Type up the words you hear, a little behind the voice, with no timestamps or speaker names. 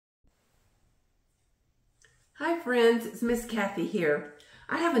friends, it's Miss Kathy here.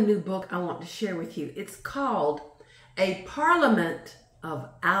 I have a new book I want to share with you. It's called A Parliament of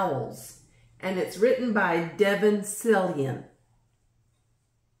Owls, and it's written by Devin Cillian.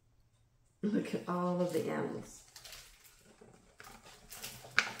 Look at all of the animals.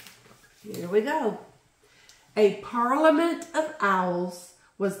 Here we go. A parliament of owls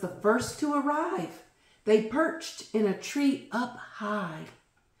was the first to arrive. They perched in a tree up high.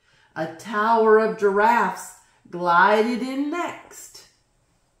 A tower of giraffes glided in next,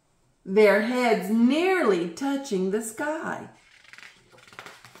 their heads nearly touching the sky.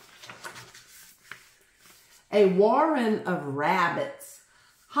 A warren of rabbits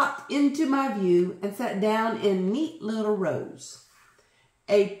hopped into my view and sat down in neat little rows.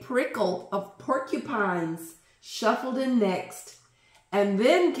 A prickle of porcupines shuffled in next, and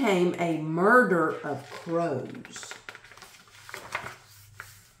then came a murder of crows.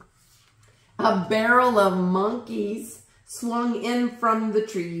 A barrel of monkeys swung in from the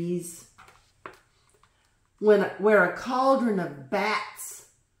trees, where a cauldron of bats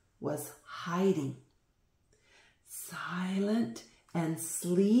was hiding. Silent and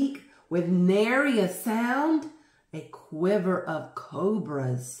sleek, with nary a sound, a quiver of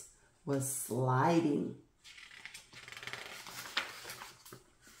cobras was sliding.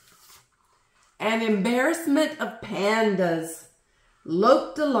 An embarrassment of pandas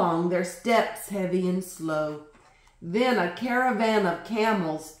loped along, their steps heavy and slow. Then a caravan of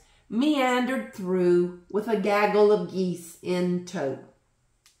camels meandered through with a gaggle of geese in tow.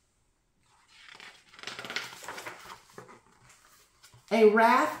 A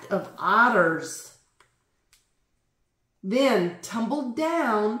raft of otters then tumbled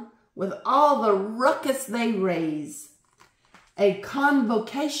down with all the ruckus they raise. A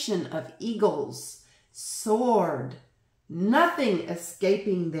convocation of eagles soared, nothing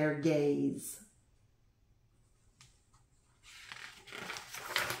escaping their gaze.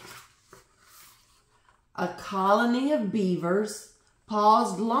 A colony of beavers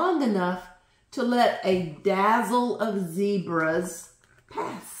paused long enough to let a dazzle of zebras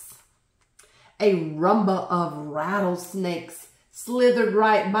pass. A rumba of rattlesnakes slithered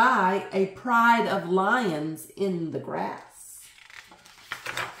right by, a pride of lions in the grass.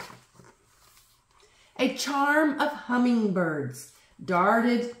 A charm of hummingbirds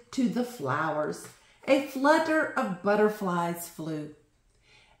darted to the flowers. A flutter of butterflies flew.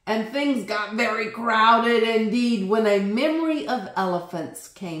 And things got very crowded indeed when a memory of elephants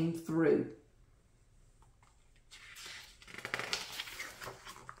came through.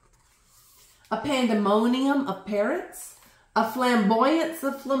 A pandemonium of parrots, a flamboyance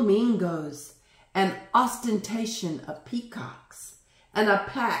of flamingos, an ostentation of peacocks, and a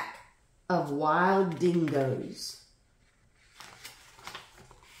pack of wild dingoes.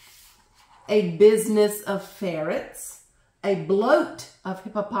 A business of ferrets, a bloat of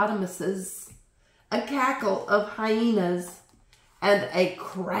hippopotamuses, a cackle of hyenas, and a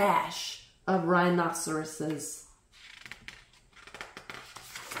crash of rhinoceroses.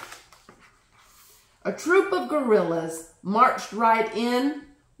 A troop of gorillas marched right in,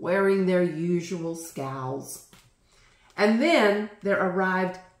 wearing their usual scowls. And then there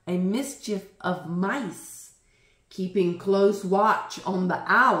arrived a mischief of mice, keeping close watch on the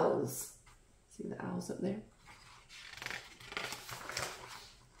owls. See the owls up there?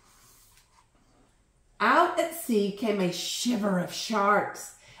 Out at sea came a shiver of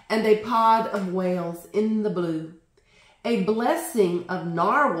sharks and a pod of whales in the blue. A blessing of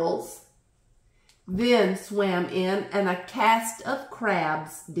narwhals then swam in, and a cast of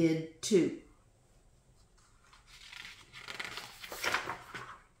crabs did too.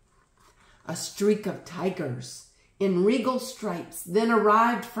 A streak of tigers in regal stripes then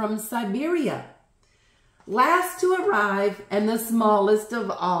arrived from Siberia. Last to arrive, and the smallest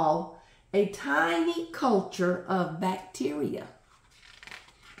of all, a tiny culture of bacteria.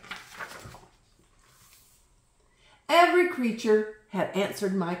 Every creature had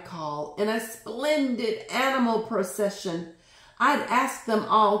answered my call in a splendid animal procession. I'd asked them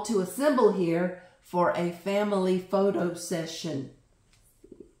all to assemble here for a family photo session.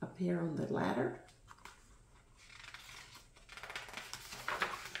 Up here on the ladder.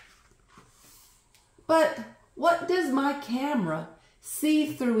 But what does my camera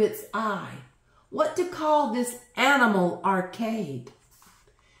see through its eye? What to call this animal arcade?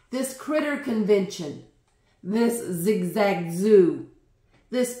 This critter convention? This zigzag zoo?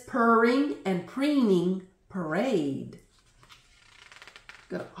 This purring and preening parade?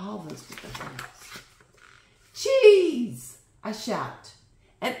 Got all those different things. Cheese! I shout.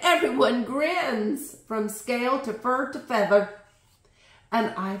 And everyone grins from scale to fur to feather.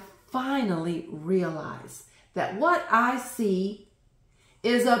 And I finally realize that what I see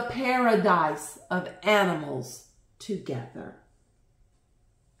is a paradise of animals together.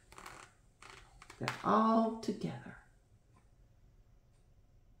 They're all together.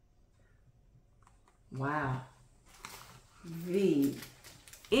 Wow. The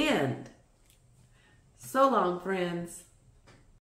end. So long, friends.